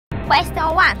Question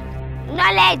 1.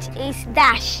 Knowledge is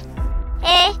dash.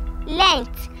 A.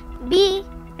 Length. B.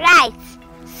 Right.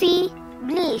 C.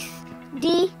 Bliss.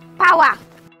 D. Power.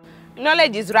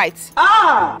 Knowledge is right.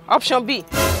 Option B.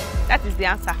 That is the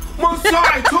answer. Monster,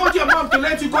 I told your mom to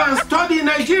let you go and study in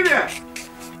Nigeria.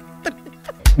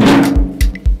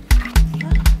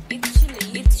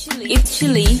 It's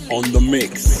chilly on the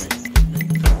mix.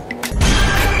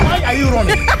 Why are you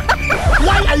running?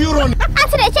 Why are you running?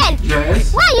 Answer the chain.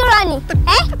 Yes. Why are you running?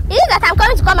 Is it that I'm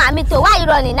coming to come and meet you? Why are you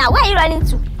running now? Where are you running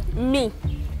to? Me?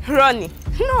 Running?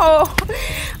 No.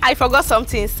 I forgot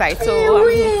something inside, so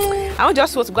I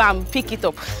just want to go and pick it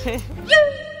up.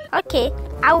 Okay,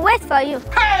 I'll wait for you.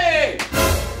 Hey!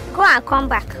 Go and come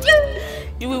back.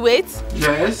 You will wait?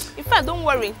 Yes. In fact, don't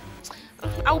worry.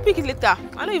 I will pick it later.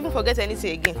 I don't even forget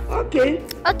anything again. Okay.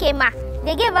 Okay, ma.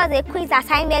 They gave us a quiz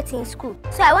assignment in school,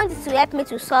 so I want you to help me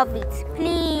to solve it.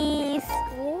 Please.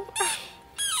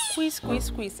 Quiz.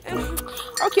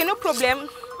 Okay, no problem.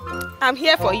 I'm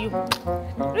here for you.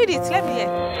 Read it. Let me hear.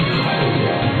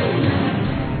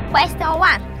 Question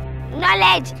 1.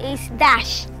 Knowledge is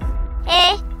dash.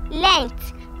 A.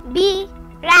 Length. B.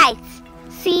 Right.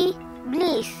 C.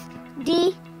 Bliss.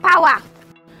 D. Power.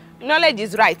 Knowledge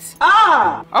is right.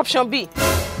 Option B.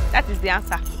 That is the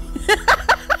answer.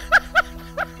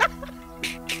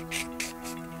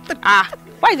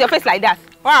 Why is your face like that?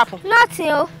 What happened?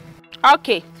 Nothing.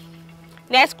 Okay.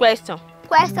 Next question.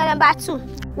 Question number 2.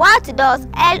 What does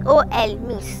LOL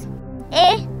means?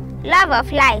 A. Love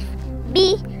of life.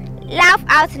 B. Laugh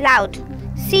out loud.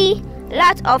 C.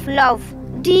 Lot of love.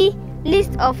 D.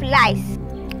 List of lies.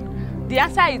 The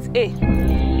answer is A.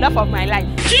 Love of my life.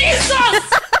 Jesus!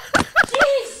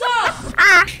 Jesus!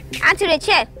 Auntie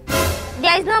Rachel,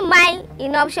 there is no mile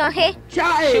in option A.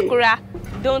 Shukura,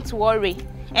 don't worry.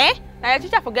 Now your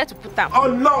teacher forget to put them. Oh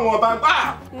no,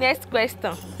 Baba. Next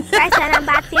question. Question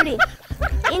number 3.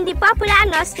 In the popular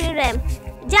nursery rhyme,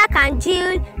 Jack and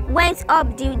Jill went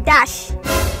up the dash.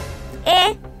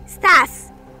 A.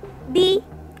 Stairs. B.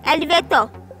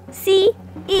 Elevator. C.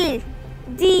 Hill.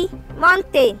 D.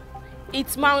 Mountain.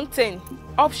 It's mountain.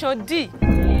 Option D.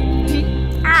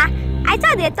 I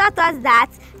thought they taught us that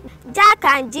Jack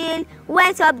and Jill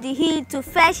went up the hill to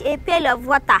fetch a pail of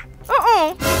water.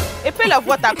 A pail of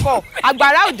water call.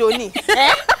 Agbara Odoni.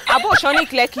 Abo Shoni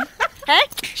Kleki.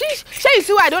 Say you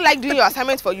see why I don't like doing your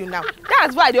assignment for you now.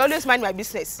 That's why they always mind my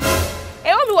business.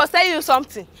 Omi was telling you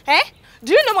something.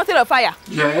 Do you know mountain of fire?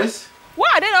 Yes. Why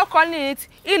are they not calling it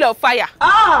hill of fire?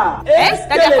 That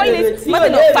they're calling it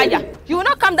mountain of fire. You will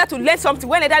not come there to learn something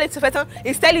when another little person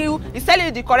is telling you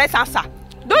the correct answer.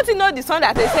 Don't you know the song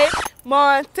that they say,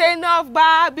 Mountain of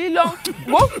Babylon?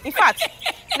 Whoa, in fact,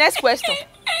 next question.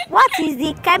 What is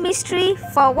the chemistry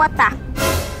for water?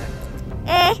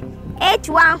 A.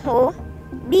 H1O.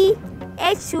 B.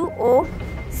 H2O.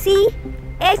 C.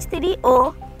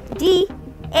 H3O. D.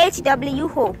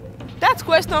 HWO. That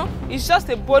question is just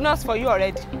a bonus for you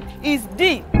already. It's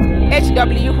D.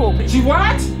 HWO. She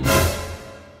what?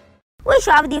 Which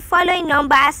of the following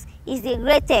numbers is the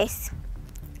greatest?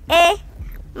 A.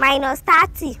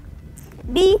 -30.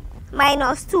 B.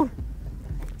 -2.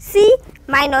 C.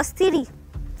 -3.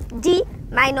 D.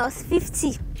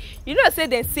 -50. You know,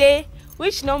 they say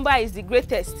which number is the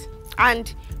greatest,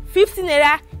 and 50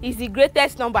 naira is the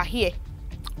greatest number here.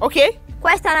 Okay?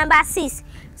 Question number 6.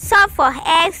 Solve for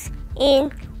x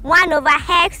in 1 over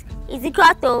x is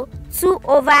equal to 2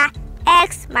 over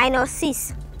x minus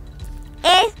 6.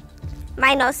 A.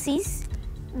 -6.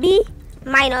 B.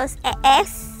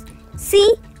 -x. C.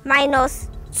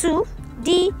 -2.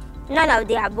 D. None of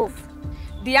the above.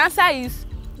 The answer is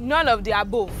none of the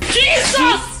above.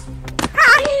 Jesus!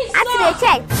 After they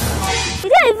check, you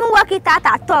don't even work it out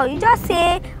at all. You just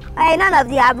say none of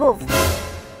the above.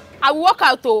 I will work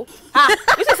out, oh.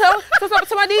 You see, so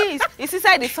somebody is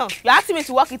inside the sun. You're asking me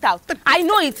to work it out. I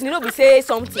know it. You know, be say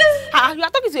something. You are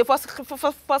talking to a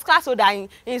first class holder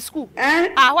in school.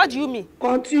 What do you mean?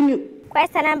 Continue.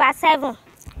 Question number 7.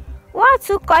 What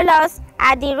 2 colors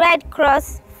are the Red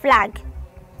Cross flag?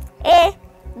 A.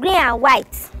 Green and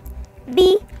white.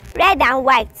 B. Red and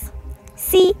white.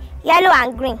 C. Yellow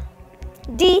and green.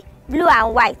 D. Blue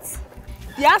and white.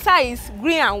 The answer is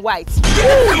green and white.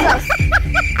 Jesus!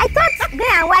 I thought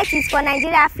green and white is for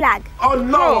Nigeria flag. Oh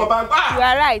no, Baba. You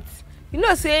are right. You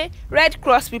know, say Red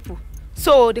Cross people,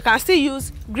 so they can still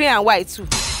use green and white too.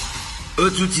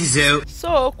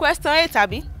 So, question 8,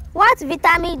 Abi. What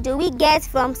vitamin do we get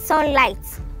from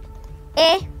sunlight?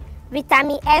 A.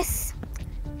 Vitamin S.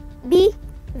 B.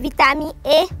 Vitamin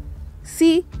A.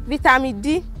 C. Vitamin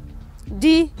D.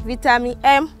 D. Vitamin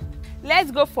M.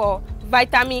 Let's go for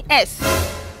vitamin S.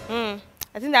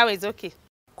 I think that one is okay.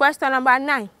 Question number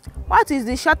 9. What is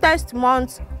the shortest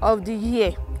month of the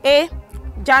year? A.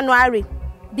 January.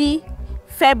 B.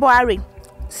 February.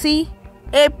 C.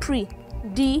 April.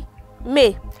 D.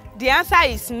 May. The answer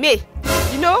is May.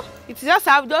 You know, it just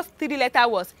have those 3-letter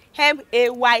words.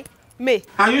 M-A-Y. May.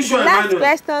 Are you sure? The last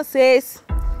question says,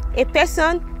 a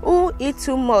person who eats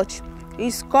too much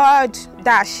is called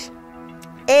dash.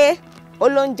 A.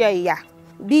 Olonjeya.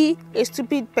 B. A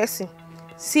stupid person.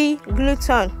 C.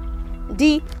 Glutton.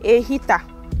 D. A hitter.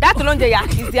 That Olonjeya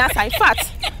is the answer. In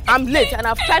fact, I'm late and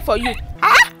I've tried for you.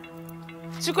 Ah!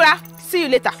 Shukura, see you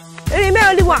later. Remain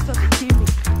only one. You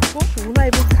will not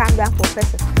even calm down for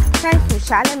person. Thank you,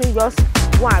 Sha. Let me just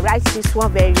go and write this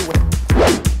one very well.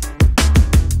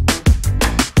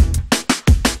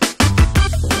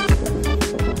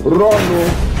 Rono.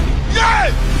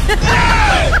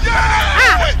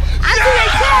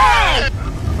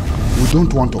 We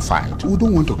don't want to fight. We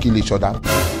don't want to kill each other.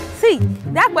 See,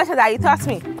 that question that you taught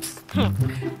me,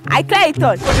 I clear it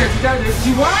all.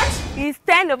 What? It's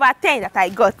 10/10 that I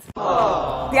got.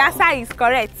 The answer is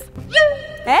correct.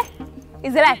 Eh?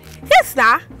 Is it right? Yes,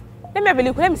 now. Let me have a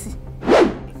look. Let me see.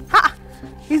 Ha!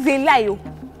 It's a lie. Oh.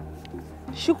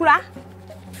 Shukura,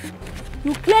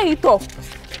 you clear it all.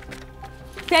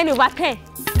 10/10.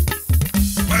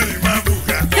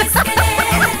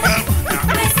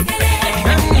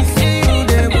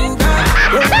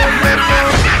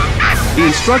 The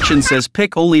instruction says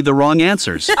pick only the wrong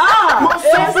answers. So,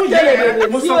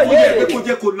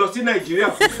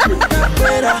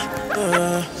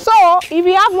 if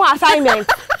you have more assignments,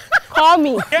 call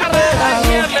me.